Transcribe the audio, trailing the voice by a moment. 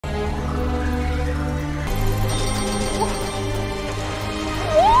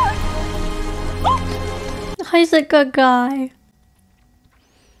He's a good guy.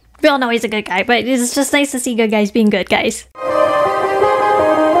 We all know he's a good guy, but it's just nice to see good guys being good guys.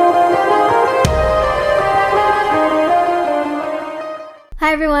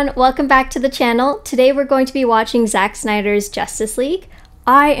 Hi everyone, welcome back to the channel. Today we're going to be watching Zack Snyder's Justice League.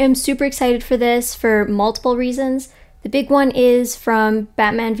 I am super excited for this for multiple reasons. The big one is from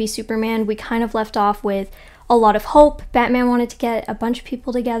Batman v Superman. We kind of left off with a lot of hope. Batman wanted to get a bunch of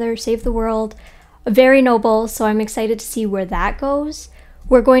people together, save the world. Very noble, so I'm excited to see where that goes.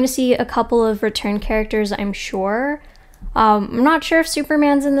 We're going to see a couple of return characters, I'm sure. I'm not sure if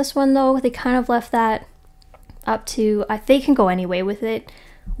Superman's in this one though. They kind of left that up to, they can go any way with it.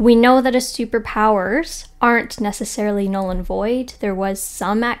 We know that his superpowers aren't necessarily null and void. There was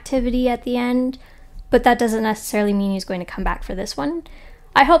some activity at the end, but that doesn't necessarily mean he's going to come back for this one.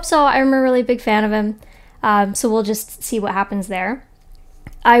 I hope so. I'm a really big fan of him, so we'll just see what happens there.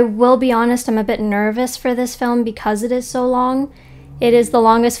 I will be honest, I'm a bit nervous for this film because it is so long. It is the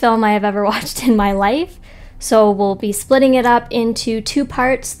longest film I have ever watched in my life, so we'll be splitting it up into two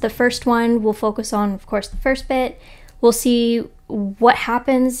parts. The first one will focus on, of course, the first bit. We'll see what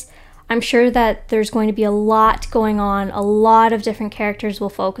happens. I'm sure that there's going to be a lot going on. A lot of different characters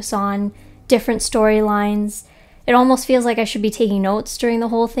will focus on, different storylines. It almost feels like I should be taking notes during the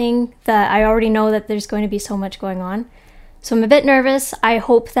whole thing, that I already know that there's going to be so much going on. So I'm a bit nervous. I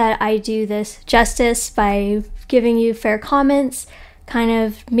hope that I do this justice by giving you fair comments, kind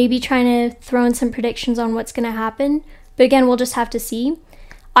of maybe trying to throw in some predictions on what's going to happen. But again, we'll just have to see.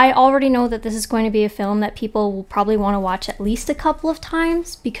 I already know that this is going to be a film that people will probably want to watch at least a couple of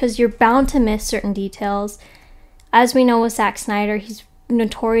times because you're bound to miss certain details. As we know with Zack Snyder, he's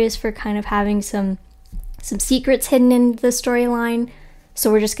notorious for kind of having some secrets hidden in the storyline.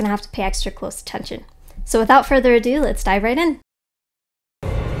 So we're just going to have to pay extra close attention. So without further ado, let's dive right in.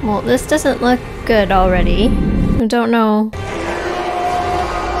 Well, this doesn't look good already. I don't know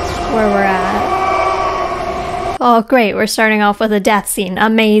where we're at. Oh great, we're starting off with a death scene.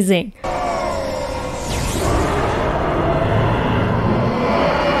 Amazing. I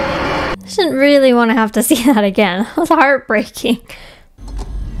shouldn't really want to have to see that again. That was heartbreaking.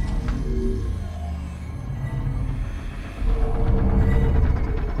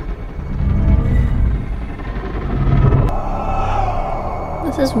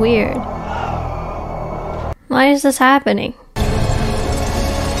 This is weird. Why is this happening?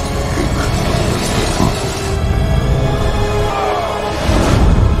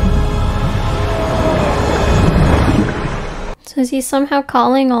 So is he somehow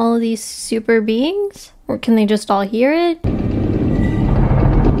calling all of these super beings? Or can they just all hear it?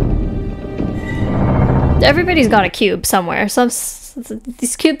 Everybody's got a cube somewhere.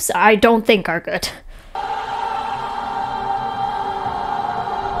 These cubes I don't think are good.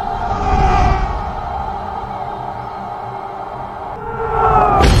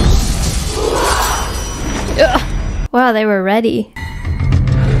 Wow, they were ready.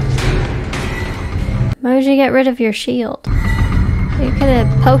 Why would you get rid of your shield? You could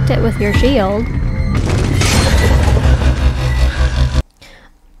have poked it with your shield.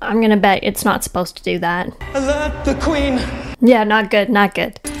 I'm gonna bet it's not supposed to do that. Alert the Queen! Yeah, not good, not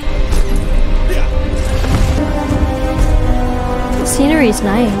good. The scenery's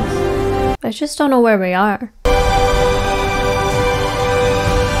nice. I just don't know where we are.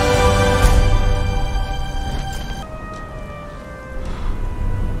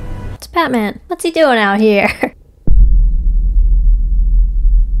 Batman, what's he doing out here?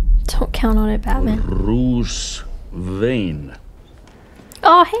 Don't count on it, Batman. Bruce Wayne.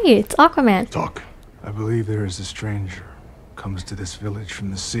 Oh, hey, it's Aquaman. Talk. I believe there is a stranger comes to this village from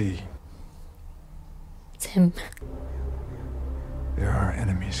the sea. It's him. There are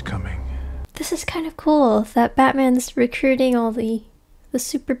enemies coming. This is kind of cool that Batman's recruiting all the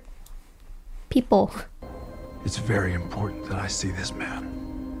super people. It's very important that I see this man.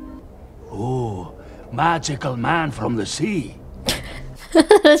 Oh, magical man from the sea.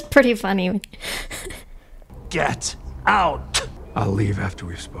 That's pretty funny. Get out. I'll leave after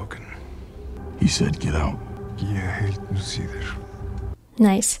we've spoken. He said get out.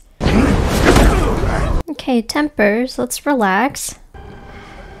 Nice. Okay, tempers, let's relax.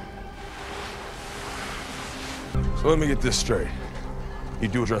 So let me get this straight. You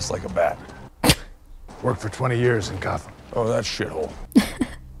do dress like a bat. Worked for 20 years in Gotham. Oh, that shithole.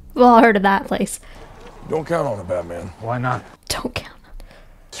 We've all heard of that place. Don't count on it, Batman. Why not? Don't count.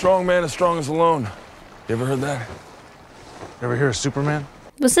 Strong man as strong as alone. You ever heard that? Ever hear of Superman?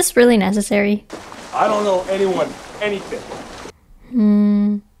 Was this really necessary? I don't know anyone, anything.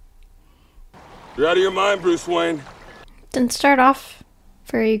 You're out of your mind, Bruce Wayne. Didn't start off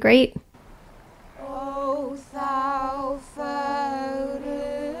very great. Oh,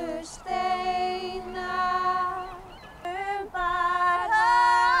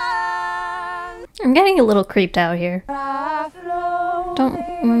 I'm getting a little creeped out here.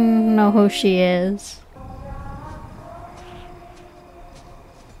 Don't know who she is.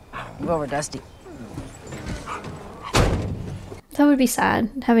 Go over, Dusty. That would be sad,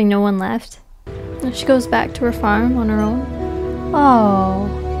 having no one left. And she goes back to her farm on her own.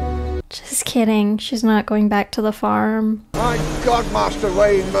 Oh, just kidding. She's not going back to the farm. My God, Master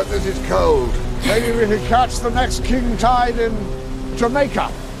Wayne, but this is cold. Maybe we could catch the next king tide in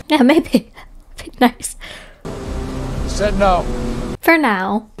Jamaica. Yeah, maybe. Be nice. Said no. For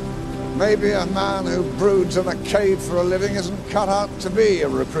now. Maybe a man who broods in a cave for a living isn't cut out to be a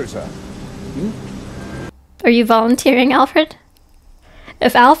recruiter. Are you volunteering, Alfred?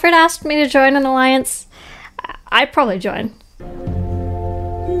 If Alfred asked me to join an alliance, I'd probably join.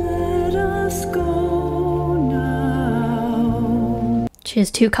 Let us go now. She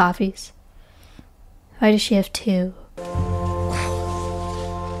has 2 coffees. Why does she have 2?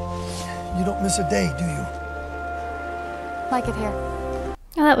 You don't miss a day, do you? Like it here.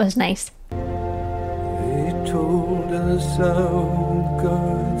 Oh, that was nice. They told us our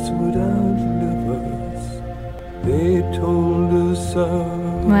gods would outlive us. They told us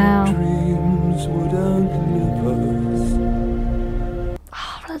our dreams would outlive us.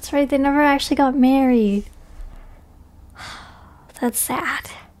 Oh, that's right. They never actually got married. That's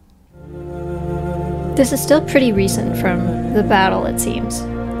sad. This is still pretty recent from the battle, it seems.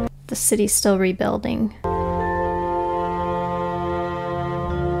 The city's still rebuilding.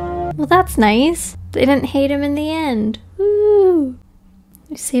 Well, that's nice. They didn't hate him in the end. Woo!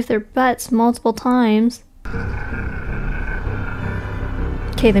 They saved their butts multiple times.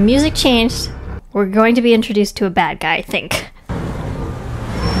 Okay, the music changed. We're going to be introduced to a bad guy, I think.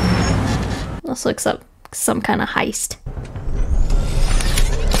 This looks like some kind of heist.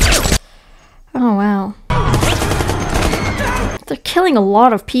 Oh, wow. They're killing a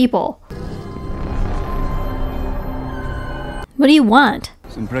lot of people. What do you want?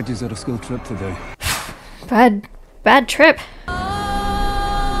 Some bridges are a school trip today. Bad trip.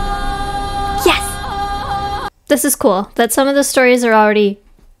 Yes! This is cool, that some of the stories are already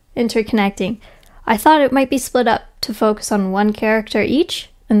interconnecting. I thought it might be split up to focus on one character each,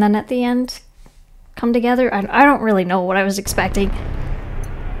 and then at the end come together. I don't really know what I was expecting.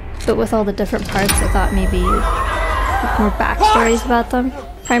 But with all the different parts, I thought maybe more backstories about them,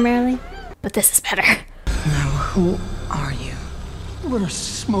 primarily. But this is better. Now, who are you? We're a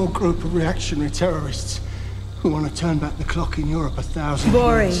small group of reactionary terrorists who want to turn back the clock in Europe 1,000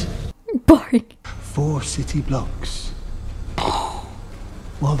 years. Boring. 4 city blocks.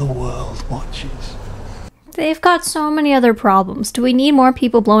 While the world watches. They've got so many other problems. Do we need more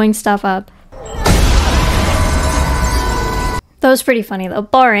people blowing stuff up? That was pretty funny though.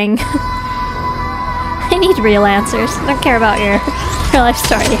 Boring. I need real answers. I don't care about your real life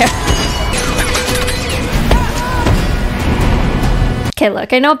story here. Okay,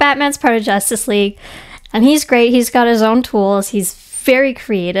 look, I know Batman's part of Justice League, and he's great. He's got his own tools. He's very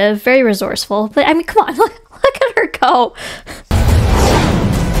creative, very resourceful. But I mean, come on, look at her go.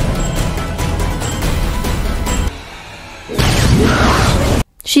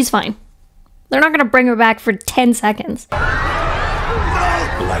 She's fine. They're not gonna bring her back for 10 seconds.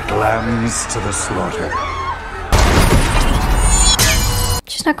 Like lambs to the slaughter.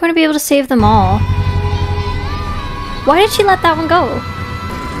 She's not going to be able to save them all. Why did she let that one go?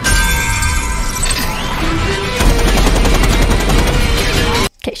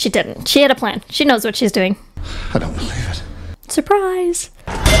 Okay, she didn't. She had a plan. She knows what she's doing. I don't believe it. Surprise!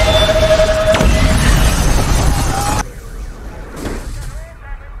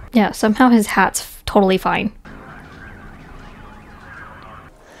 Yeah, somehow his hat's totally fine.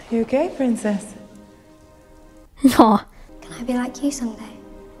 You okay, princess? Aw. Can I be like you someday?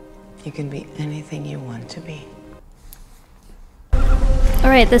 You can be anything you want to be.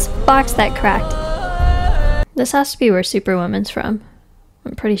 Alright, this box that cracked. This has to be where Superwoman's from.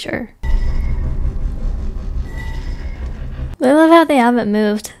 I'm pretty sure. I love how they haven't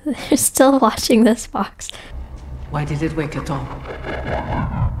moved. They're still watching this box. Why did it wake at all?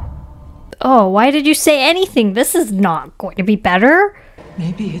 Oh, why did you say anything? This is not going to be better.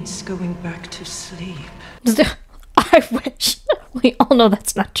 Maybe it's going back to sleep. I wish. We all know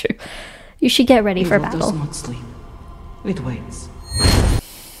that's not true. You should get ready for battle. Evil does not sleep. It waits.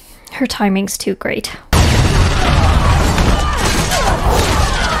 Her timing's too great.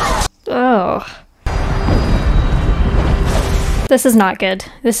 Oh. This is not good.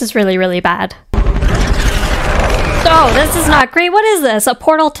 This is really, really bad. Oh, this is not great. What is this? A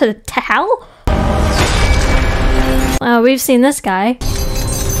portal to hell? We've seen this guy.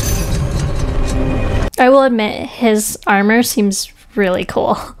 I will admit, his armor seems really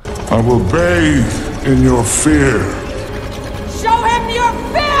cool. I will bathe in your fear. Show him your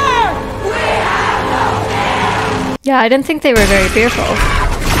fear! We have no fear! Yeah, I didn't think they were very fearful.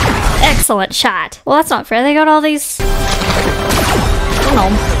 Excellent shot. Well, that's not fair. They got all these, I don't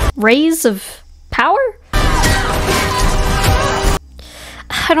know, rays of power?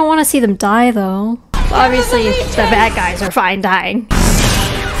 I don't want to see them die, though. Obviously, the bad guys are fine dying.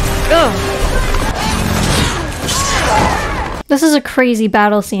 Ugh. This is a crazy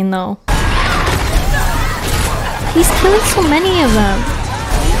battle scene, though. He's killing so many of them.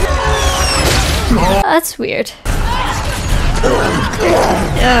 That's weird.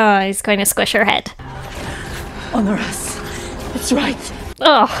 Oh, he's going to squish her head. Honor us. It's right.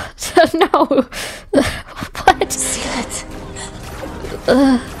 Oh, no. What? Seal it.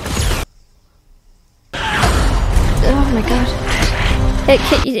 Oh my god.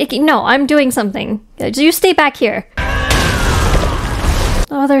 No, I'm doing something. You stay back here.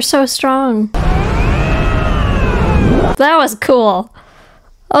 Oh, they're so strong. That was cool.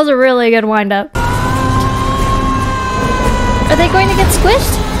 That was a really good wind-up. Are they going to get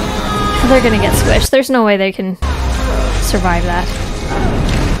squished? They're gonna get squished. There's no way they can survive that.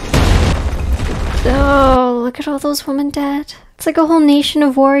 Oh, look at all those women dead. It's like a whole nation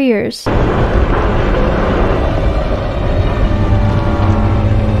of warriors.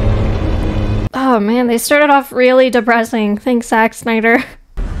 Oh man, they started off really depressing. Thanks, Zack Snyder.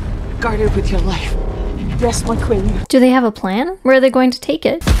 Guard it with your life. Yes, my queen. Do they have a plan? Where are they going to take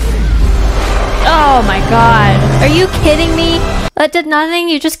it? Oh my god. Are you kidding me? That did nothing?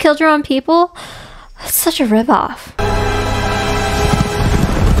 You just killed your own people? That's such a ripoff.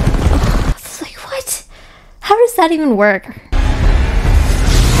 Oh, it's like, what? How does that even work?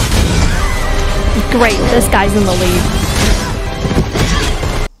 Great, this guy's in the lead.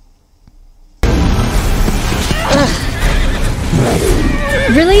 Ugh.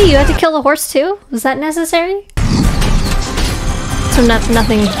 Really? You had to kill the horse too? Was that necessary? So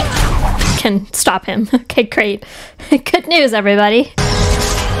nothing can stop him. Okay, great. Good news, everybody.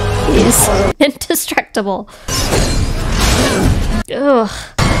 He's indestructible. Ugh.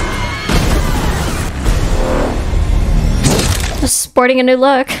 Just sporting a new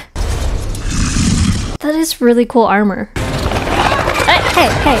look. That is really cool armor.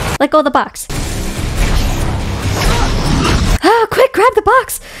 Hey, let go of the box. Ah, quick, grab the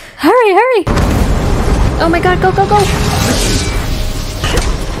box! Hurry! Oh my god, go!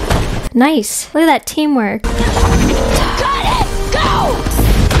 Nice. Look at that teamwork. Got it! Go!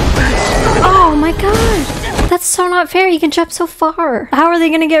 Oh my god! That's so not fair. You can jump so far. How are they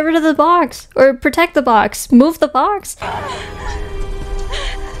gonna get rid of the box? Or protect the box? Move the box?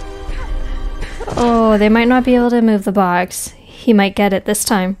 Oh, they might not be able to move the box. He might get it this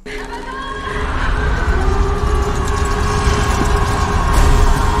time.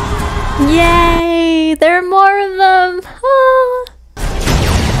 Yay! There are more of them!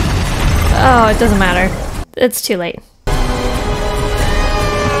 Oh, it doesn't matter. It's too late.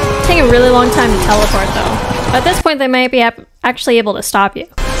 It's taking a really long time to teleport, though. At this point, they might be actually able to stop you.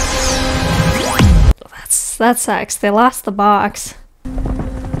 That sucks. They lost the box.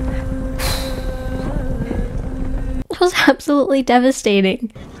 That was absolutely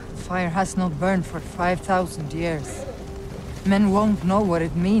devastating. Fire has not burned for 5,000 years. Men won't know what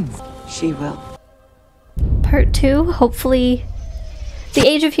it means. She will. Part 2, hopefully. The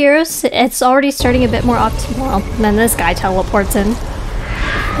Age of Heroes, it's already starting a bit more optimal. And then this guy teleports in.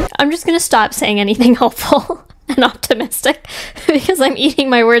 I'm just gonna stop saying anything hopeful and optimistic because I'm eating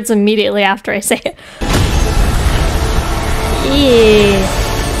my words immediately after I say it. Yeah.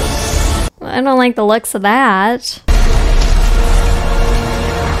 I don't like the looks of that.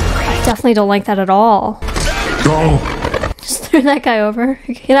 I definitely don't like that at all. Go! Just threw that guy over.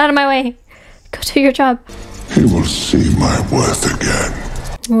 Get out of my way. Go do your job. He will see my worth again.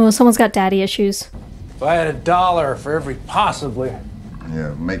 Well, someone's got daddy issues. If I had $1 for every possibly...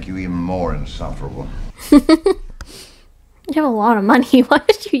 Yeah, make you even more insufferable. You have a lot of money. Why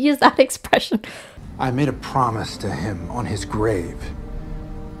did you use that expression? I made a promise to him on his grave.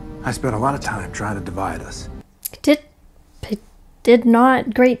 I spent a lot of time trying to divide us. Did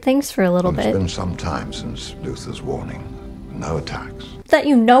not great things for a little bit. It's been some time since Luther's warning. No attacks. That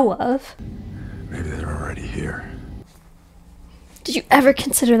you know of. Maybe they're already here. Did you ever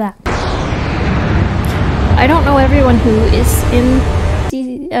consider that? I don't know everyone who is in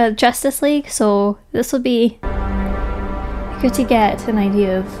the Justice League, so this will be good to get an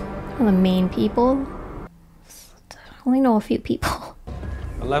idea of the main people. I only know a few people.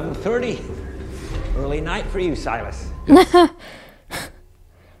 11:30. Early night for you, Silas. 11:30.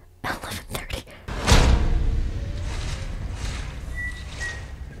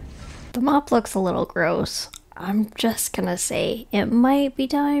 The mop looks a little gross. I'm just gonna say it might be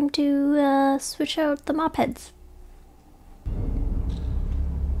time to switch out the mop heads.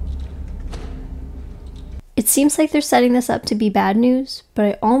 It seems like they're setting this up to be bad news, but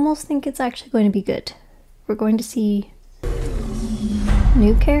I almost think it's actually going to be good. We're going to see a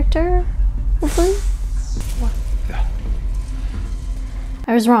new character, hopefully? What the?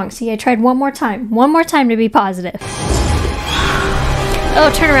 I was wrong. See, I tried one more time. One more time to be positive.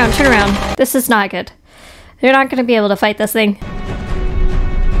 Oh, turn around, turn around. This is not good. They're not going to be able to fight this thing.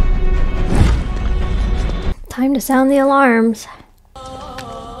 Time to sound the alarms.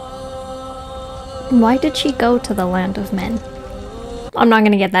 Why did she go to the land of men? I'm not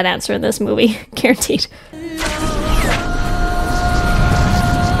going to get that answer in this movie. Guaranteed.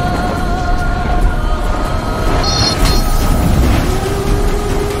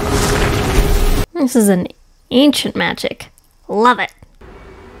 This is an ancient magic. Love it.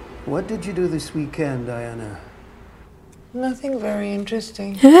 What did you do this weekend, Diana? Nothing very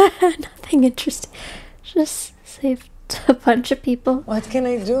interesting. Nothing interesting. Just saved a bunch of people. What can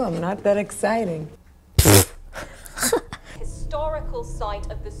I do? I'm not that exciting. Historical site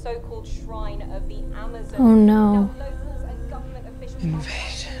of the so-called Shrine of the Amazon. Oh no.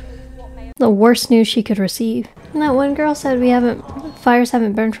 Invasion. The worst news she could receive. And that one girl said fires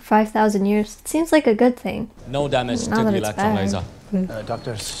haven't burned for 5,000 years. It seems like a good thing. No damage to Now that the it's electron bad. laser.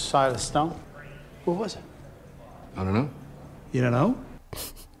 Dr. Silas Stone? Who was it? I don't know. You don't know?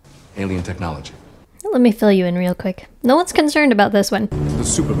 Alien technology. Let me fill you in real quick. No one's concerned about this one. The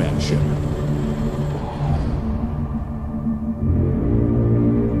Superman ship.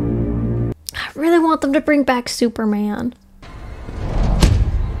 I really want them to bring back Superman.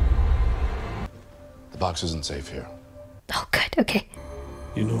 The box isn't safe here. Oh, good. Okay.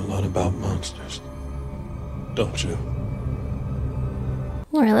 You know a lot about monsters, don't you?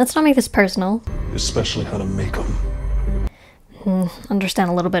 Alright, let's not make this personal. Especially how to make them. Understand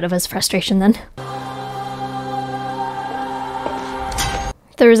a little bit of his frustration then.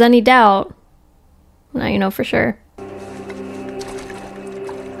 If there was any doubt, now you know for sure.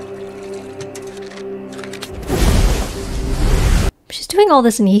 She's doing all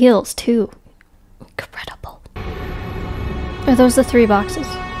this in heels too. Incredible. Are those the 3 boxes?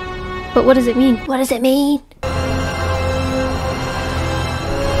 But what does it mean? What does it mean?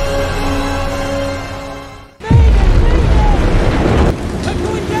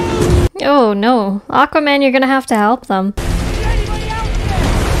 Oh no, Aquaman, you're gonna have to help them.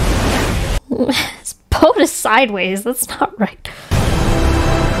 His boat is sideways, that's not right.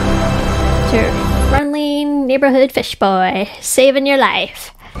 It's your friendly neighborhood fish boy, saving your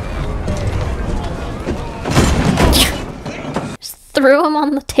life. Just threw him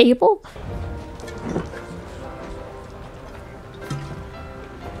on the table.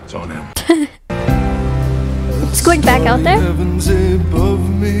 It's on him. He's going back out there?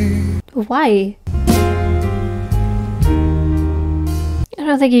 Why? I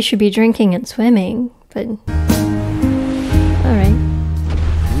don't think you should be drinking and swimming, but... Alright.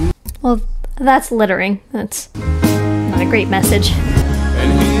 Well, that's littering. That's not a great message.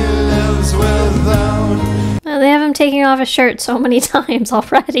 Well, they have him taking off his shirt so many times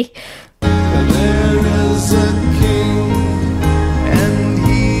already.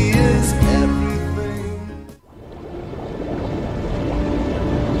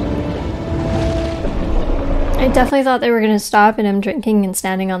 I definitely thought they were going to stop at him drinking and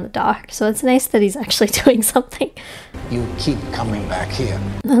standing on the dock, so it's nice that he's actually doing something. You keep coming back here.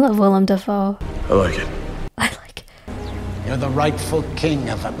 I love Willem Dafoe. I like it. I like it. You're the rightful king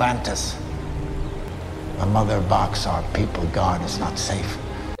of Atlantis. The mother box our people guard is not safe.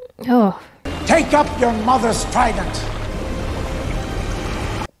 Oh. Take up your mother's trident!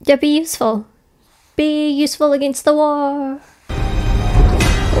 Yeah, be useful. Be useful against the war.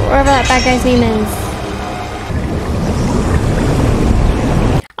 Whatever that bad guy's name is.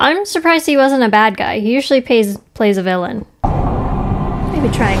 I'm surprised he wasn't a bad guy. He usually plays a villain. Maybe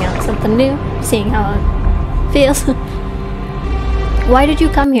trying out something new, seeing how it feels. Why did you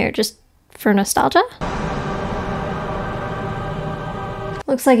come here? Just for nostalgia?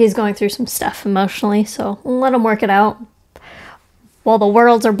 Looks like he's going through some stuff emotionally, so let him work it out. While the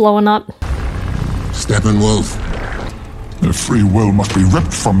worlds are blowing up. Steppenwolf. Their free will must be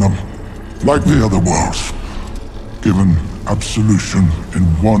ripped from them, like the other worlds. Given absolution in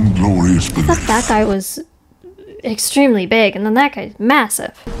one glorious belief. I thought that guy was extremely big, and then that guy's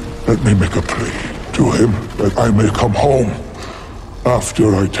massive. Let me make a plea to him that I may come home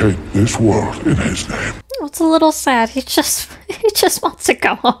after I take this world in his name. Oh, it's a little sad. He just wants to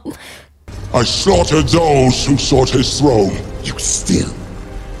go home. I slaughtered those who sought his throne. You still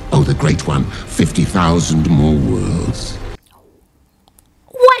owe show the Great One 50,000 more worlds.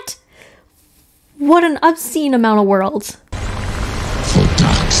 What? What an obscene amount of worlds. For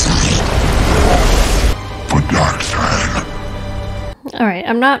Darkseid. For Darkseid. Alright,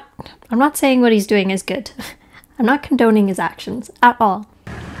 I'm not saying what he's doing is good. I'm not condoning his actions at all.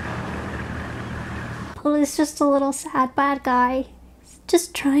 Well, he's just a little sad bad guy. He's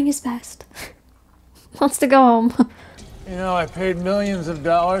just trying his best. Wants to go home. You know, I paid millions of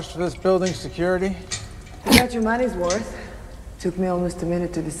dollars for this building's security. You got your money's worth. Took me almost a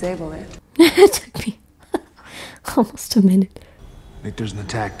minute to disable it. It took me almost a minute. I think there's an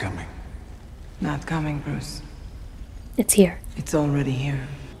attack coming. Not coming, Bruce. It's here. It's already here.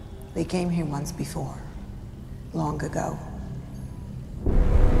 They came here once before. Long ago.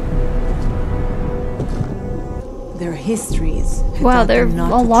 Their histories. Wow, there are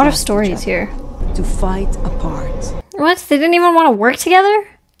a lot of stories here. To fight apart. What? They didn't even want to work together?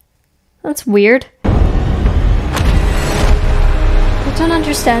 That's weird. I don't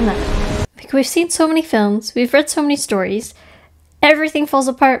understand that. Like, we've seen so many films, we've read so many stories. Everything falls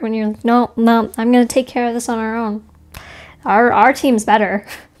apart when you're like, no, I'm gonna take care of this on our own. Our team's better.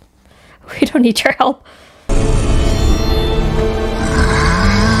 We don't need your help.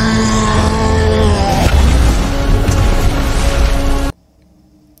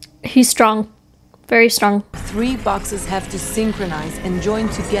 He's strong. Very strong. 3 boxes have to synchronize and join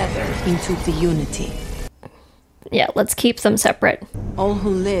together into the unity. Yeah, let's keep them separate. All who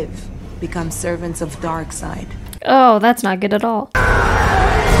live become servants of Darkseid. Oh, that's not good at all.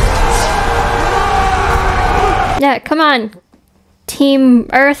 Yeah, come on. Team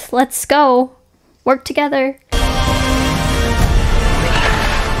Earth, let's go. Work together.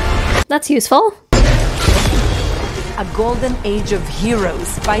 That's useful. A golden age of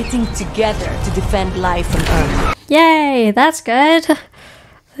heroes fighting together to defend life on Earth. Yay, that's good.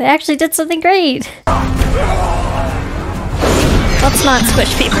 They actually did something great. Let's not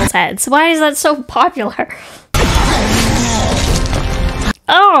squish people's heads. Why is that so popular?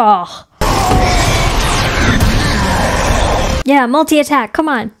 Oh! Yeah, multi-attack, come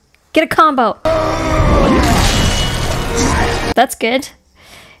on. Get a combo. That's good.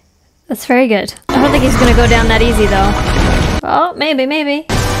 That's very good. I don't think he's gonna go down that easy though. Oh, maybe.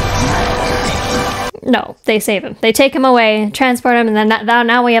 No, they save him. They take him away, transport him, and then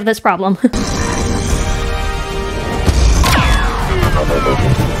now we have this problem.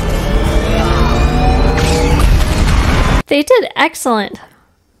 They did excellent.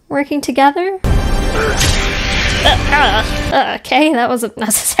 Working together? Okay, that wasn't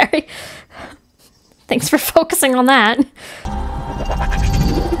necessary. Thanks for focusing on that.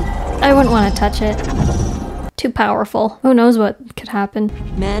 I wouldn't want to touch it. Too powerful. Who knows what could happen.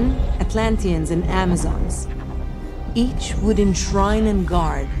 Men, Atlanteans, and Amazons. Each would enshrine and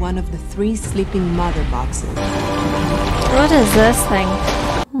guard one of the 3 sleeping mother boxes. What is this thing?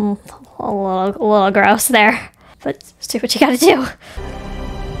 A little gross there. But just do what you gotta do.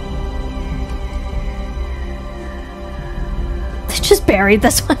 They just buried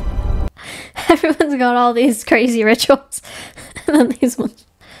this one. Everyone's got all these crazy rituals. And then these ones.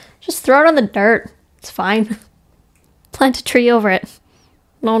 Just throw it on the dirt. It's fine. Plant a tree over it.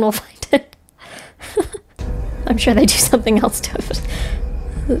 No one will find it. I'm sure they do something else to it, but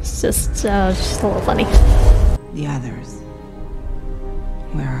it's just a little funny. The others.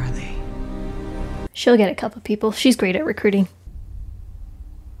 Where are they? She'll get a couple people. She's great at recruiting.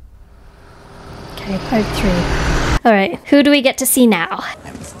 Okay, part 3. Alright, who do we get to see now?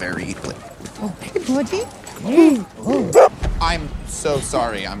 I'm very late. Oh, hey, buddy. I'm so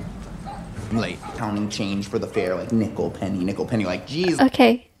sorry. I'm late. Counting change for the fare, like nickel penny, like geez.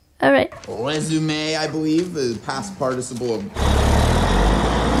 Okay, alright. Resume, I believe, the past participle of.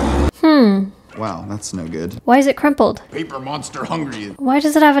 Wow, that's no good. Why is it crumpled? Paper monster hungry. Why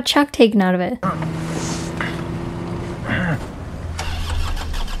does it have a chunk taken out of it?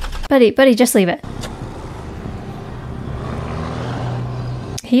 Buddy, just leave it.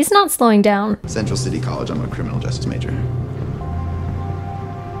 He's not slowing down. Central City College, I'm a criminal justice major.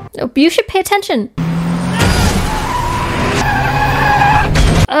 Oh, you should pay attention.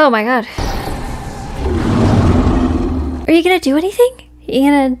 Oh my god. Are you gonna do anything?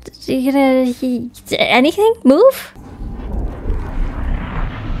 Anything? Move?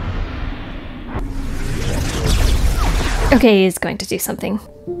 Okay, he's going to do something.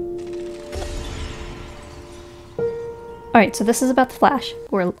 Alright, so this is about the Flash.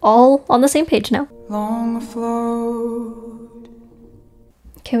 We're all on the same page now. Long afloat.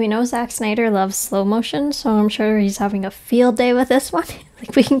 Okay, we know Zack Snyder loves slow motion, so I'm sure he's having a field day with this one.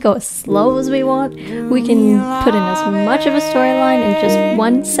 Like, we can go as slow as we want. We can put in as much of a storyline in just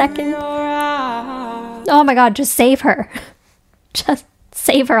 1 second. Oh my god, just save her. Just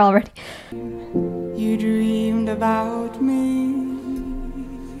save her already. You dreamed about me.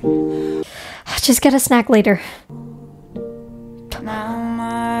 Just get a snack later. Now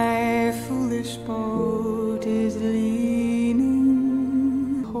my foolish boat is leaning.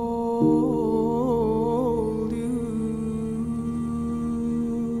 Hold you.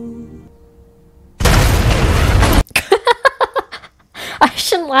 I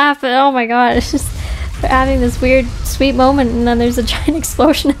shouldn't laugh, but oh my god, it's just they're having this weird, sweet moment, and then there's a giant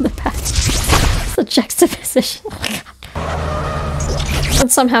explosion in the back. It's a juxtaposition. Oh my god.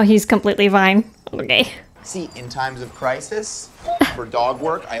 And somehow he's completely fine. Okay. See, in times of crisis, for dog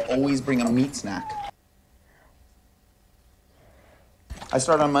work, I always bring a meat snack. I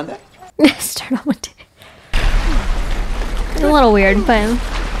start on Monday? Start on Monday. It's a little weird, but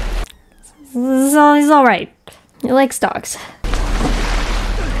he's alright. He likes dogs.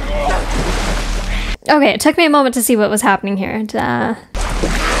 Okay, it took me a moment to see what was happening here. They're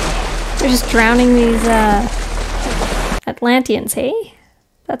just drowning these Atlanteans, hey?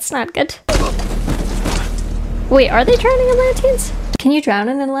 That's not good. Wait, are they drowning Atlanteans? Can you drown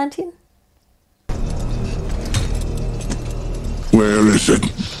an Atlantean? Where is it?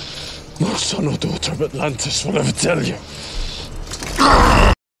 No son or daughter of Atlantis will ever tell you.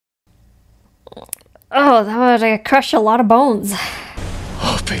 Oh, that would crush a lot of bones.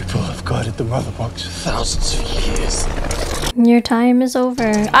 Our people have guarded the mother box for thousands of years. Your time is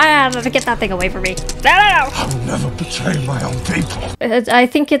over. Get that thing away from me. No, no, no! I'll never betray my own people. I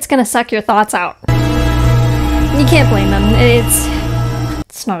think it's gonna suck your thoughts out. You can't blame him.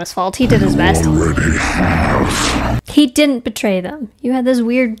 It's not his fault. He did his best. He didn't betray them. You had this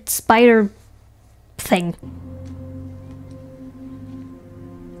weird spider thing.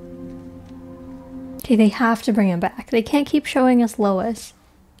 Okay, they have to bring him back. They can't keep showing us Lois.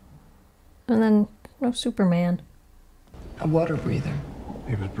 And then, no Superman. A water breather.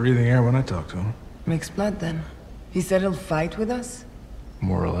 He was breathing air when I talked to him. Mixed blood, then. He said he'll fight with us?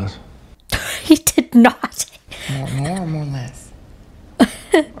 More or less. He did not. More or more less?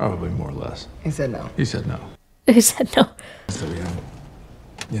 Probably more or less. He said no. He said no. He said no. So,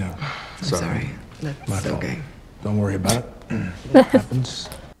 yeah. I'm sorry. That's my fault. okay. Don't worry about it. It happens.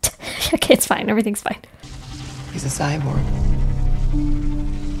 Okay, it's fine. Everything's fine. He's a cyborg.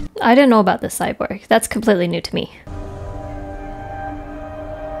 I didn't know about this cyborg. That's completely new to me.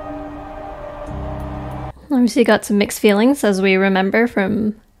 Obviously got some mixed feelings, as we remember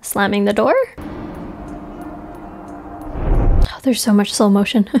from slamming the door. Oh, there's so much slow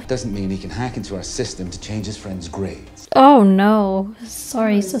motion. Doesn't mean he can hack into our system to change his friend's grades. Oh no.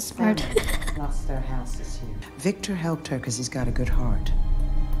 Sorry, he's so smart. Lost their houses here. Victor helped her because he's got a good heart.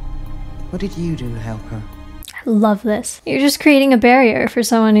 What did you do to help her? I love this. You're just creating a barrier for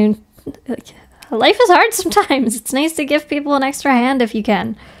someone who... Life is hard sometimes. It's nice to give people an extra hand if you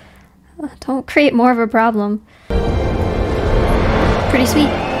can. Don't create more of a problem. Pretty sweet.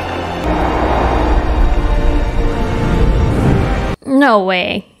 No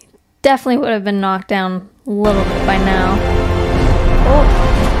way. Definitely would have been knocked down a little bit by now. Oh.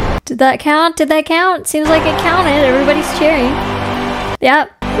 Did that count? Did that count? Seems like it counted. Everybody's cheering. Yep.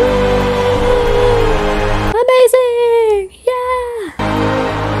 Amazing! Yeah!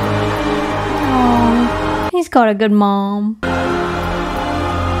 Aww. He's got a good mom.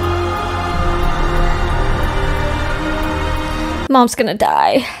 Mom's gonna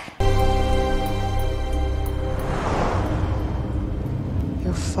die.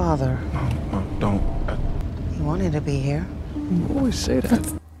 Your father. No, don't. He wanted to be here. You always say that.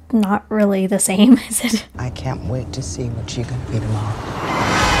 That's not really the same, is it? I can't wait to see what you're gonna be tomorrow.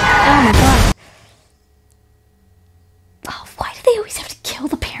 Oh my god. Oh, why do they always have to kill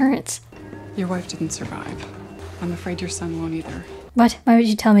the parents? Your wife didn't survive. I'm afraid your son won't either. What? Why would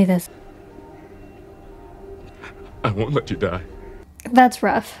you tell me this? I won't let you die. That's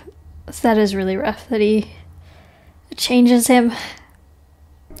rough. That is really rough that he changes him.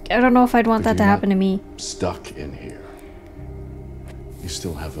 I don't know if I'd want that to happen to me. Stuck in here. You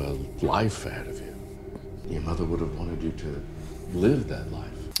still have a life ahead of you. Your mother would have wanted you to live that life.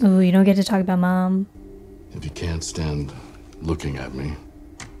 Oh, you don't get to talk about mom. If you can't stand looking at me,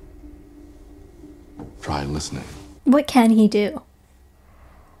 try listening. What can he do?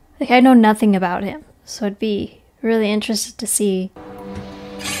 Like, I know nothing about him, so I'd be really interested to see.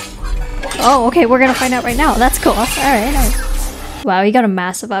 Oh, okay, we're gonna find out right now. That's cool. Alright. Wow, he got a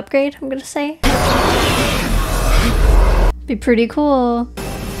massive upgrade, I'm gonna say. Be pretty cool.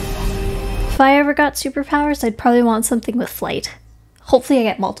 If I ever got superpowers, I'd probably want something with flight. Hopefully I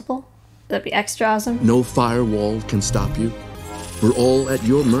get multiple. That'd be extra awesome. No firewall can stop you. We're all at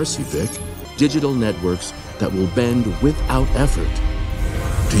your mercy, Vic. Digital networks that will bend without effort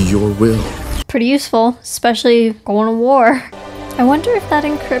to your will. Pretty useful, especially going to war. I wonder if that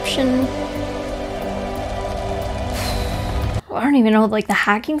encryption... I don't even know, like the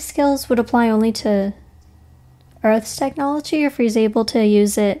hacking skills would apply only to Earth's technology, or if he's able to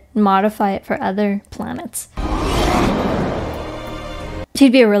use it, modify it for other planets.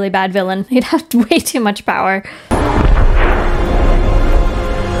 He'd be a really bad villain. He'd have way too much power.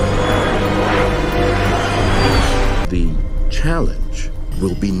 The challenge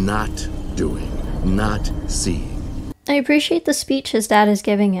will be not doing, not seeing. I appreciate the speech his dad is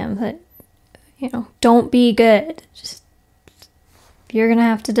giving him, that, you know, don't be good. Just, you're gonna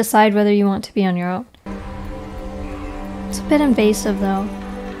have to decide whether you want to be on your own. It's a bit invasive, though.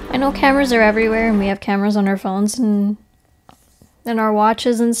 I know cameras are everywhere, and we have cameras on our phones and our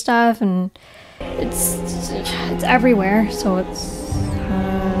watches and stuff, and it's everywhere, so it's...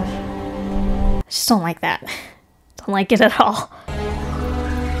 I just don't like that. Don't like it at all.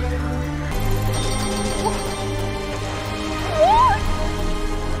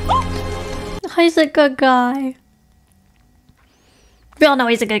 He's a good guy. We all know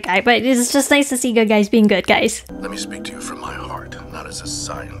he's a good guy, but it's just nice to see good guys being good guys. Let me speak to you from my heart, not as a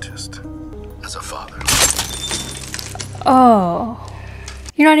scientist, as a father. Oh.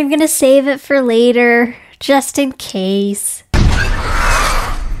 You're not even gonna save it for later, just in case.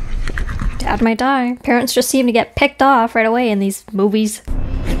 Dad might die. Parents just seem to get picked off right away in these movies.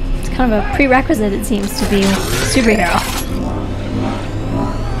 It's kind of a prerequisite, it seems, to be a superhero.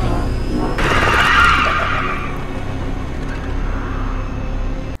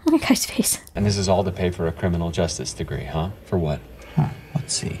 Look at guy's face. And this is all to pay for a criminal justice degree, huh? For what? Huh,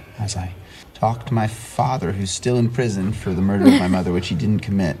 let's see. As I talk to my father, who's still in prison for the murder of my mother, which he didn't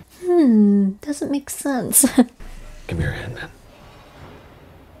commit. Doesn't make sense. Give me your hand, man.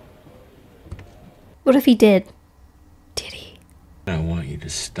 What if he did? Did he? I want you to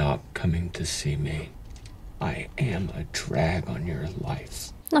stop coming to see me. I am a drag on your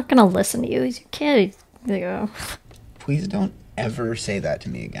life. I'm not gonna listen to you. He's your kid. Please don't ever say that to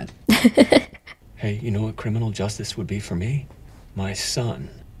me again. Hey, you know what criminal justice would be for me? My son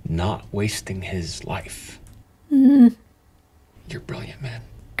not wasting his life. You're brilliant, man.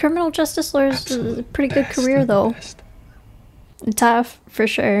 Criminal justice lawyers is a pretty good career, though. Tough, for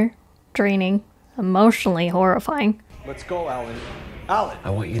sure. Draining. Emotionally horrifying. Let's go, Alan. Alan! I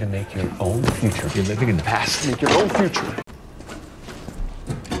want you to make your own future. You're living in the past. Make your own future.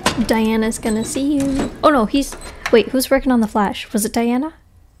 Diana's gonna see you. Oh no, he's... Wait, who's working on the Flash? Was it Diana?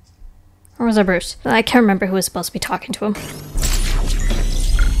 Or was it Bruce? I can't remember who was supposed to be talking to him.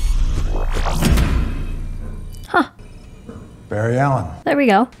 Huh. Barry Allen. There we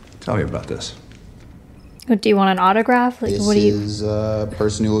go. Tell me about this. Do you want an autograph? Like, This what do you... is a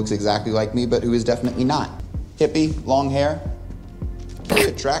person who looks exactly like me, but who is definitely not. Hippie, long hair, very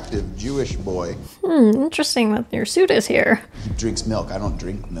attractive Jewish boy. Interesting that your suit is here. He drinks milk. I don't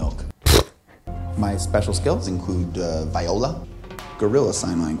drink milk. My special skills include viola, gorilla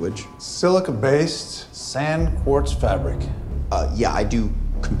sign language. Silica-based sand quartz fabric. Yeah, I do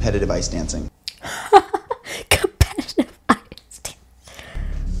competitive ice dancing. Competitive ice dancing.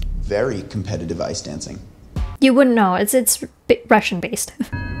 Very competitive ice dancing. You wouldn't know. It's Russian-based.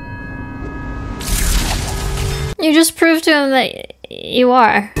 You just proved to him that you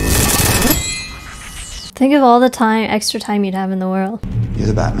are. Think of all the extra time you'd have in the world. You're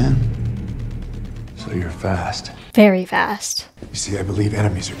the Batman. So you're fast. Very fast. You see, I believe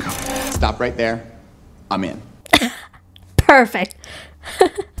enemies are coming. Stop right there. I'm in. Perfect.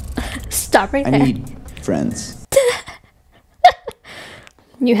 Stop right there. I need friends.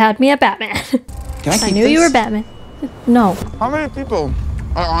 You had me at Batman. Can I keep knew this? you were Batman. No. How many people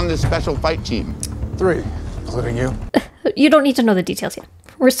are on this special fight team? 3, including you. You don't need to know the details yet.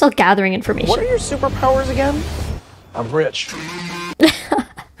 We're still gathering information. What are your superpowers again? I'm rich.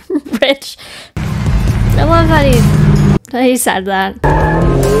 Rich. I love that he said that.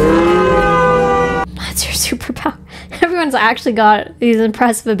 That's your superpower. Everyone's actually got these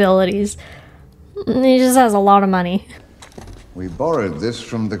impressive abilities. He just has a lot of money. We borrowed this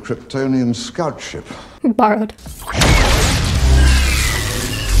from the Kryptonian scout ship. Borrowed.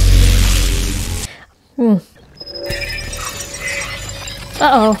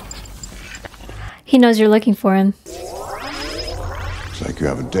 Uh-oh. He knows you're looking for him. Looks like you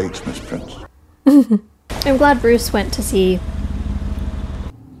have a date, Miss Prince. I'm glad Bruce went to see...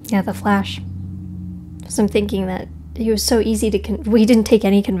 Yeah, the Flash. So I'm thinking that he was so easy to we didn't take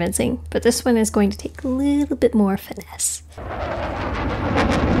any convincing, but this one is going to take a little bit more finesse.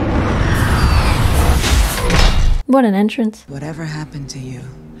 What an entrance. Whatever happened to you,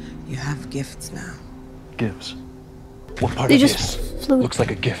 you have gifts now. Gifts? What part They of just this flew. looks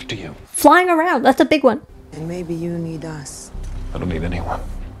like a gift to you? Flying around, that's a big one. And maybe you need us. I don't need anyone.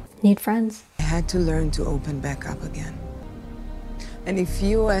 Need friends. I had to learn to open back up again. And if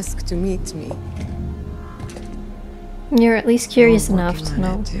you ask to meet me, you're at least curious enough to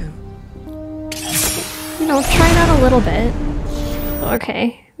know. You know, try it out a little bit.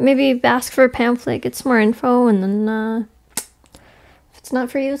 Okay, maybe ask for a pamphlet, get some more info, and then if it's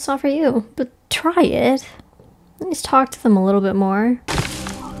not for you, it's not for you. But try it. At least talk to them a little bit more.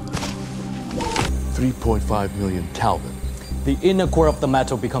 3.5 million Kelvin. The inner core of the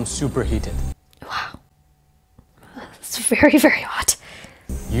metal becomes superheated. Wow. It's very, very hot.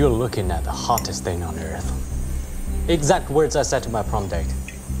 You're looking at the hottest thing on Earth. Exact words I said to my prom date.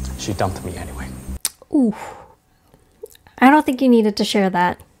 She dumped me anyway. Ooh. I don't think you needed to share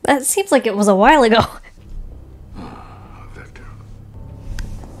that. That seems like it was a while ago. Victor.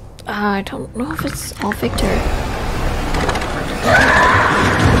 I don't know if it's all Victor.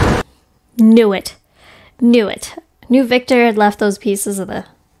 Knew it. Knew it. Knew Victor had left those pieces of the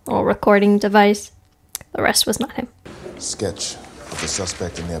little recording device. The rest was not him. Sketch of the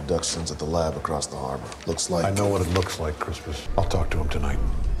suspect in the abductions at the lab across the harbor. Looks like... I know what it looks like, Crispus. I'll talk to him tonight.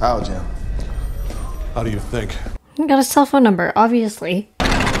 How, Jim? How do you think? He got a cell phone number, obviously.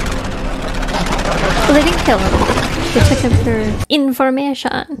 Well, they didn't kill him. They took him for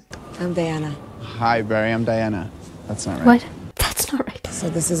information. I'm Diana. Hi, Barry. I'm Diana. That's not right. What? That's not right. So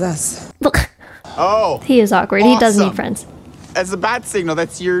this is us. Look. Oh. He is awkward. Awesome. He does need friends. That's a bad signal.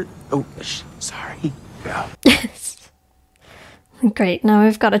 That's your... Oh, sorry. Yeah. Great. Now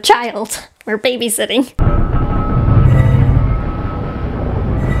we've got a child. We're babysitting.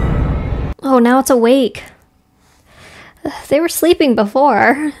 Oh, now it's awake. They were sleeping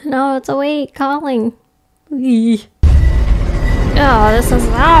before. Now it's awake, calling. Eee. Oh, this is...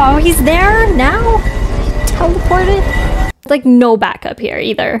 Oh, he's there now? He teleported? Like, no backup here,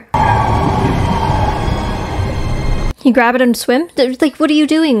 either. You grab it and swim? Like, what are you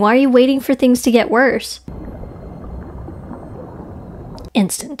doing? Why are you waiting for things to get worse?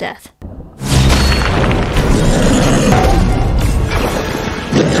 Instant death.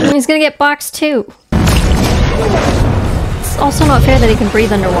 He's gonna get boxed too. It's also not fair that he can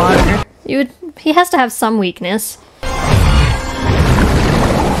breathe underwater. He has to have some weakness.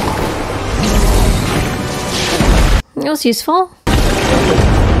 It was useful.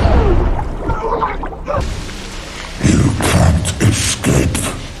 Escape.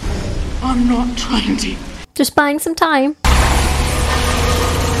 I'm not trying to. Just buying some time.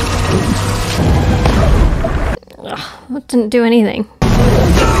 Ugh, that didn't do anything.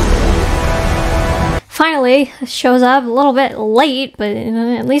 Finally, shows up a little bit late, but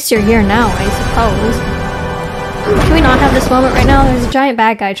at least you're here now, I suppose. Can we not have this moment right now? There's a giant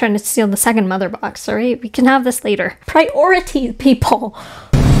bad guy trying to steal the second mother box, alright? We can have this later. Priority, people!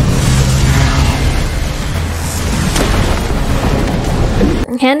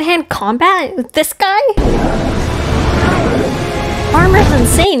 Hand-to-hand combat with this guy? Armor's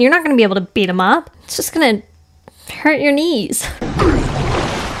insane. You're not gonna be able to beat him up. It's just gonna hurt your knees.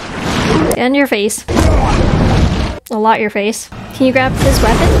 And your face. A lot your face. Can you grab his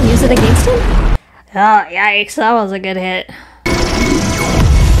weapon and use it against him? Oh, yikes. That was a good hit.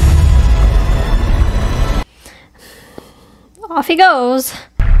 Off he goes.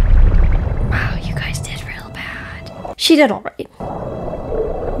 Wow, you guys did real bad. She did alright.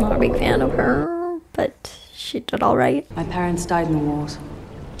 Not a big fan of her, but she did alright. My parents died in the wars.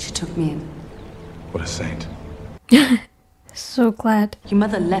 She took me in. What a saint. So glad. Your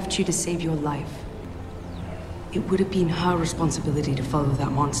mother left you to save your life. It would have been her responsibility to follow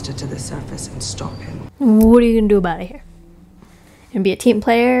that monster to the surface and stop him. What are you gonna do about it here? Gonna be a team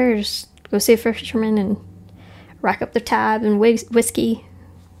player, or just go save fishermen and rack up the tab and whiskey?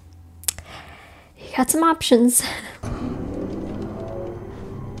 You got some options.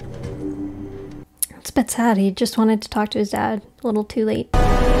 It's a bit sad. He just wanted to talk to his dad. A little too late.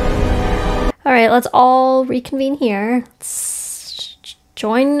 Alright, let's all reconvene here. Let's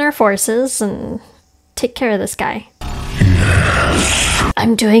join our forces and take care of this guy. Yes.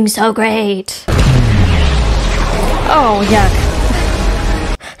 I'm doing so great. Oh, yuck.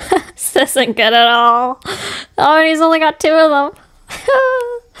 This isn't good at all. Oh, and he's only got 2 of them.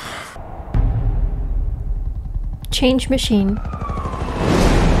 Change machine.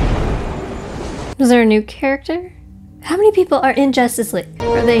 Is there a new character? How many people are in Justice League?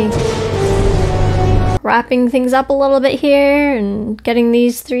 Are they wrapping things up a little bit here and getting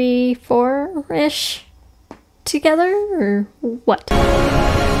these 3, 4-ish together, or what?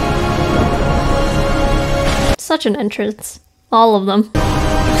 Such an entrance. All of them.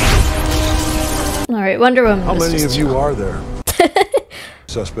 Alright, Wonder Woman. How many of you are there?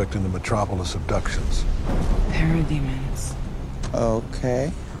 Suspect in the Metropolis abductions. Parademons.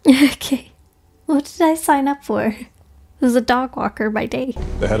 Okay. Okay. What did I sign up for? It was a dog walker by day.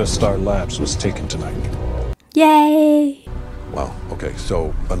 The head of Star Labs was taken tonight. Yay! Well, okay,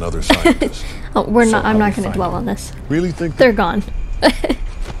 so another scientist. Oh, I'm not going to dwell on this. Really think they're gone?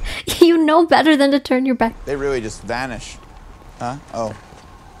 You know better than to turn your back. They really just vanish. Huh? Oh.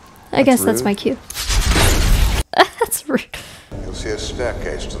 I guess that's my cue. That's rude. You'll see a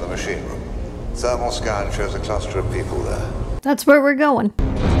staircase to the machine room. Thermal scan shows a cluster of people there. That's where we're going.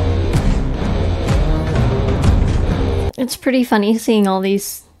 It's pretty funny seeing all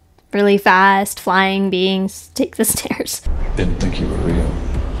these really fast flying beings take the stairs. Didn't think you were real.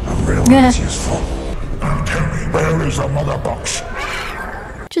 I'm real, that's useful. Now tell me, where is the mother box?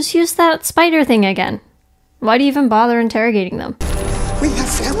 Just use that spider thing again. Why do you even bother interrogating them? We have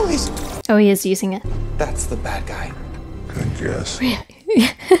families. Oh, he is using it. That's the bad guy. Good guess.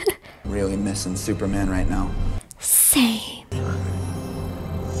 Really missing Superman right now. Same.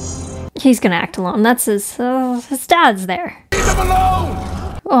 He's gonna act alone. That's his dad's there. Leave him alone!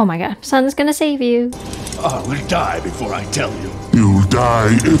 Oh my god, son's gonna save you. I will die before I tell you. You'll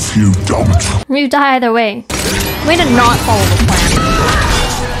die if you don't. You die either way. Way to not follow the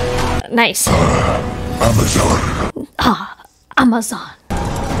plan. Nice. Amazon. Amazon.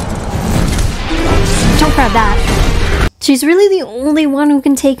 Don't grab that. She's really the only one who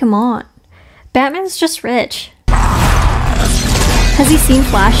can take him on. Batman's just rich. Has he seen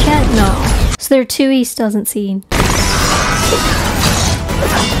Flash yet? No. So there are 2 he still hasn't seen.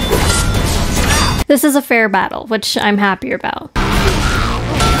 This is a fair battle, which I'm happier about.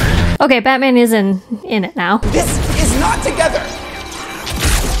 Okay, Batman is in it now. This is not together!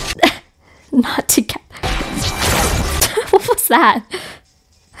 Not together. What was that?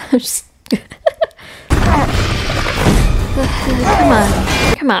 I'm just...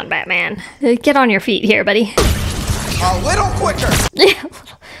 Come on, Batman. Get on your feet here, buddy. A little quicker! Yeah.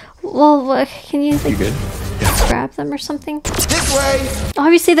 Well, can you, like, you good? grab them or something? This way!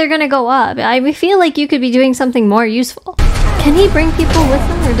 Obviously, they're gonna go up. I feel like you could be doing something more useful. Can he bring people with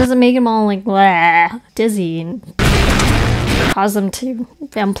him, or does it make him all, like, blah, dizzy and cause them to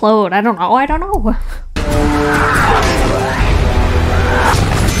implode? I don't know.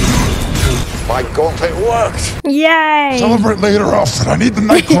 My gauntlet worked! Yay! Celebrate later, Alfred. I need the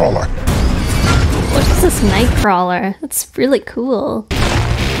Nightcrawler. What is this Nightcrawler? That's really cool.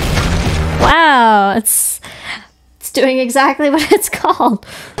 Wow, it's doing exactly what it's called.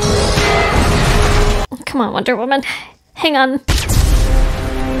 Come on, Wonder Woman. Hang on.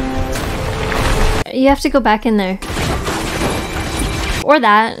 You have to go back in there. Or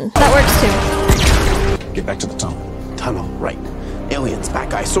that. That works too. Get back to the tunnel, right. Aliens, bad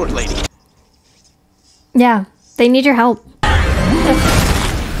guy, sword lady. Yeah, they need your help.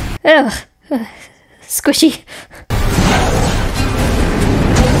 Ugh. Squishy.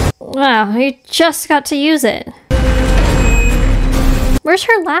 Wow, you just got to use it. Where's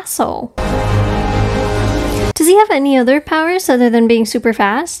her lasso? Does he have any other powers other than being super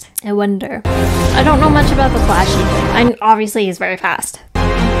fast? I wonder. I don't know much about the Flash either. Obviously he's very fast.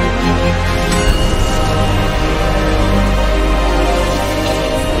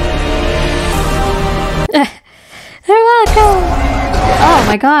 They're welcome! Oh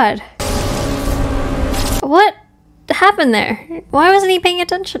my god. What happened there? Why wasn't he paying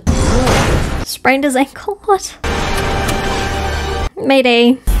attention? Sprained his ankle? What?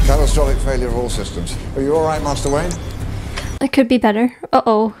 Mayday. Catastrophic failure of all systems. Are you alright, Master Wayne? It could be better.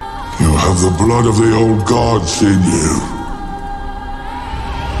 Uh-oh. You have the blood of the old gods in you.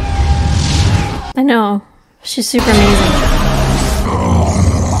 I know. She's super amazing.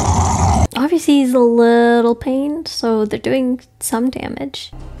 Obviously he's a little pained, so they're doing some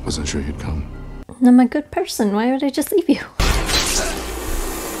damage. Wasn't sure you'd come. I'm a good person. Why would I just leave you?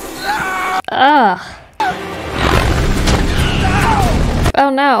 Ugh.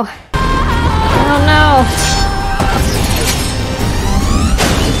 Oh no. Oh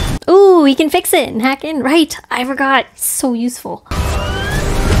no. Ooh, he can fix it and hack in. Right. I forgot. It's so useful.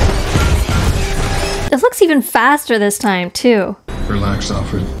 It looks even faster this time, too. Relax,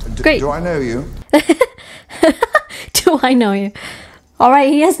 Alfred. Great. Do I know you? Do I know you? Alright,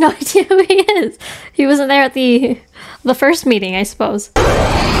 he has no idea who he is. He wasn't there at the first meeting, I suppose.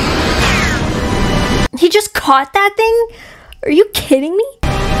 He just caught that thing? Are you kidding me?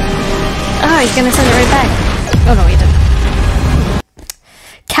 Ah, he's gonna send it right back. Oh no, he didn't.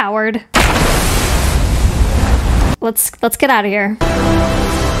 Coward. Let's get out of here.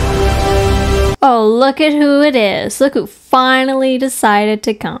 Oh, look at who it is. Look who finally decided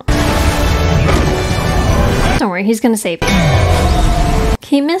to come. Don't worry, he's gonna save you.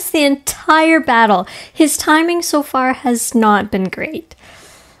 He missed the entire battle. His timing so far has not been great.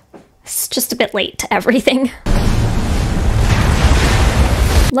 It's just a bit late to everything.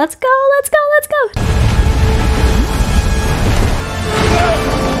 Let's go, let's go, let's go!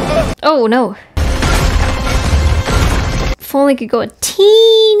 Oh no. If only could go a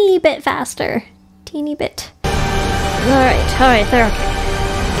teeny bit faster. Teeny bit. Alright, they're okay.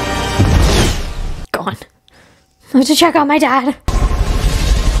 Gone. I have to check on my dad.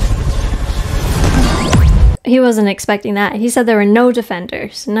 He wasn't expecting that. He said there were no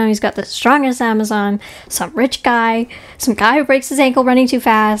defenders. Now he's got the strongest Amazon, some rich guy, some guy who breaks his ankle running too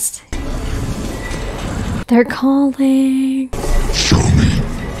fast. They're calling. Show me.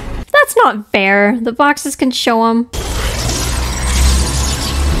 That's not fair. The boxes can show him.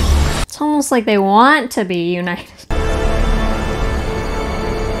 It's almost like they want to be united.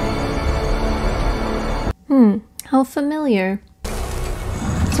 How familiar.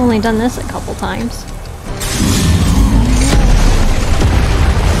 It's only done this a couple times.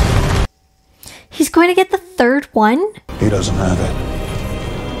 He's going to get the third one? He doesn't have it.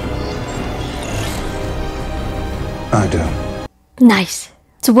 I do. Nice.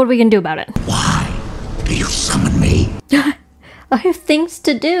 So what are we gonna do about it? Why do you summon me? I have things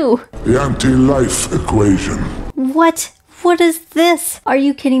to do. The anti-life equation. What? What is this? Are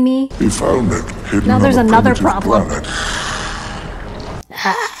you kidding me? He found it hidden Now there's on a another primitive problem. planet.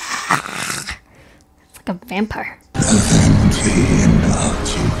 It's like a vampire.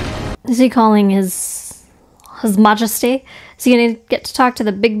 Is he calling his majesty? Is he gonna get to talk to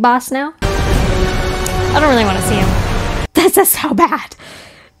the big boss now? I don't really want to see him. This is so bad.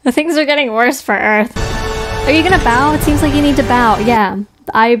 The things are getting worse for Earth. Are you gonna bow? It seems like you need to bow. Yeah,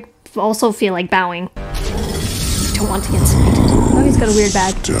 I also feel like bowing. Don't want to get smited. Oh, he's got a weird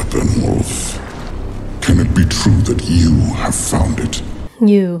bag. Steppenwolf. Can it be true that you have found it?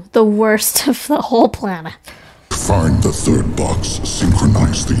 You, the worst of the whole planet. Find the third box,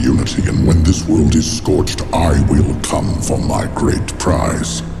 synchronize the unity, and when this world is scorched, I will come for my great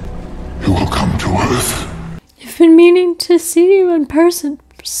prize. You will come to Earth. I've been meaning to see you in person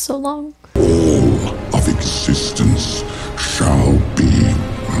for so long. All of existence shall be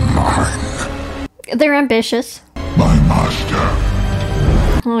mine. They're ambitious. My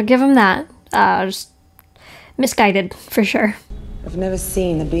master. I'll give him that. Just misguided, for sure. I've never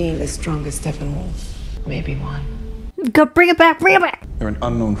seen a being as strong as Steppenwolf. Maybe one. Go, bring it back, bring it back! They're an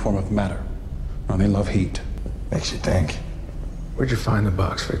unknown form of matter. Oh, they love heat. Makes you think. Where'd you find the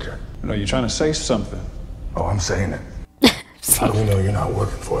box, Victor? No, you're trying to say something. Oh, I'm saying it. How do we know you're not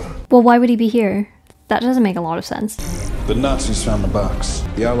working for them? Well, why would he be here? That doesn't make a lot of sense. The Nazis found the box.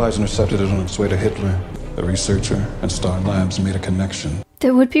 The Allies intercepted it on its way to Hitler. The researcher and Star Labs made a connection.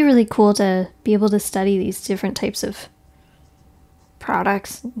 It would be really cool to be able to study these different types of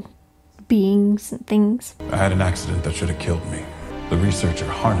products, beings, and things. I had an accident that should have killed me. The researcher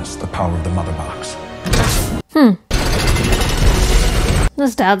harnessed the power of the mother box.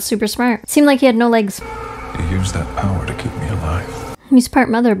 This dad's super smart. Seemed like he had no legs. He used that power to keep me alive. He's part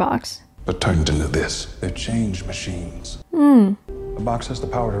mother box. But turned into this. They're change machines. The box has the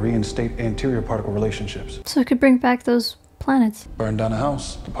power to reinstate anterior particle relationships. So it could bring back those planets. Burn down a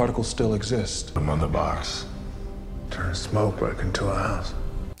house, the particles still exist. The mother box. Turn smoke right into a house.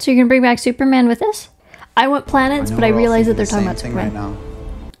 So you're gonna bring back Superman with this? I want planets, but I realize that they're talking about Superman. Right now.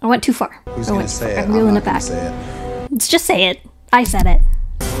 I went too far. Who's I gonna went too say far. it? I'm reeling not it back. gonna say it. Let's just say it. I said it.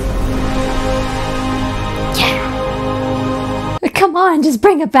 Yeah. Come on, just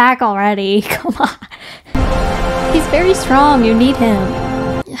bring it back already. Come on. He's very strong. You need him.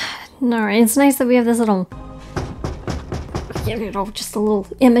 Alright, it's nice that we have this little, you know, just a little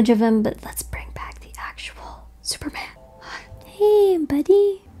image of him, but let's bring back the actual Superman. Hey,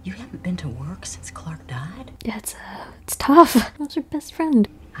 buddy. You haven't been to work since Clark died? Yeah, it's tough. I was your best friend.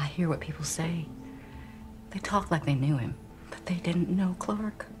 I hear what people say. They talk like they knew him, but they didn't know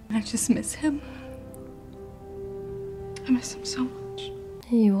Clark. And I just miss him. I miss him so much.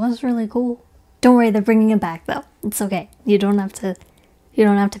 He was really cool. Don't worry, they're bringing him back though. It's okay. You don't have to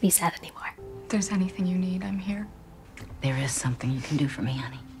be sad anymore. If there's anything you need, I'm here. There is something you can do for me,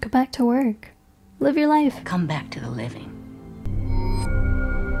 honey. Go back to work. Live your life. Come back to the living.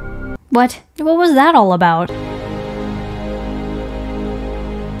 What? What was that all about?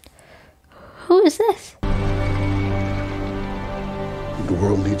 Who is this? The world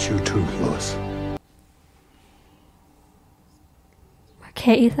world needs you too, Lois.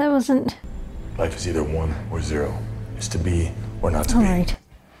 Okay, that wasn't... Life is either 1 or 0. It's to be or not to be. Alright.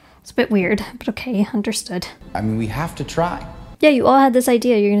 It's a bit weird, but okay, understood. I mean, we have to try. Yeah, you all had this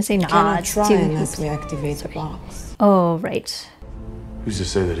idea. You're gonna say, nah, It's try unless we activate the box. Oh, right. Who's to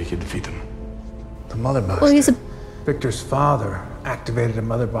say that he can defeat them? The Mother Box. Well, he's a... Victor's father activated a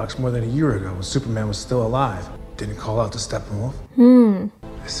Mother Box more than a year ago when Superman was still alive. Didn't call out to Steppenwolf.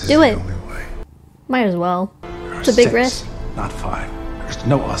 This is Do the it. only way. Might as well. There It's a are big 6, risk. not 5. There's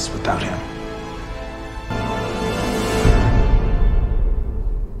no us without him.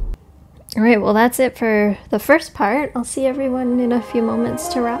 Alright, well that's it for the first part. I'll see everyone in a few moments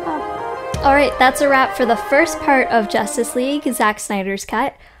to wrap up. Alright, that's a wrap for the first part of Justice League, Zack Snyder's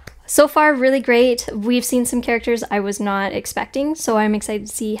cut. So far, really great. We've seen some characters I was not expecting, so I'm excited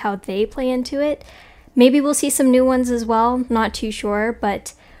to see how they play into it. Maybe we'll see some new ones as well, not too sure,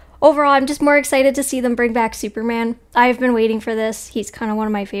 but overall I'm just more excited to see them bring back Superman. I've been waiting for this. He's kind of one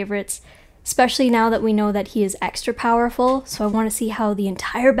of my favorites, especially now that we know that he is extra powerful, so I want to see how the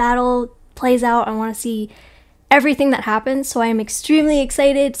entire battle plays out. I want to see everything that happens, so I am extremely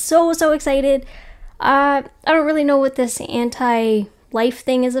excited, so excited. I don't really know what this anti-life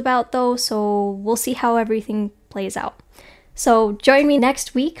thing is about though, so we'll see how everything plays out. So join me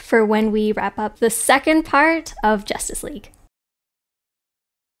next week for when we wrap up the second part of Justice League.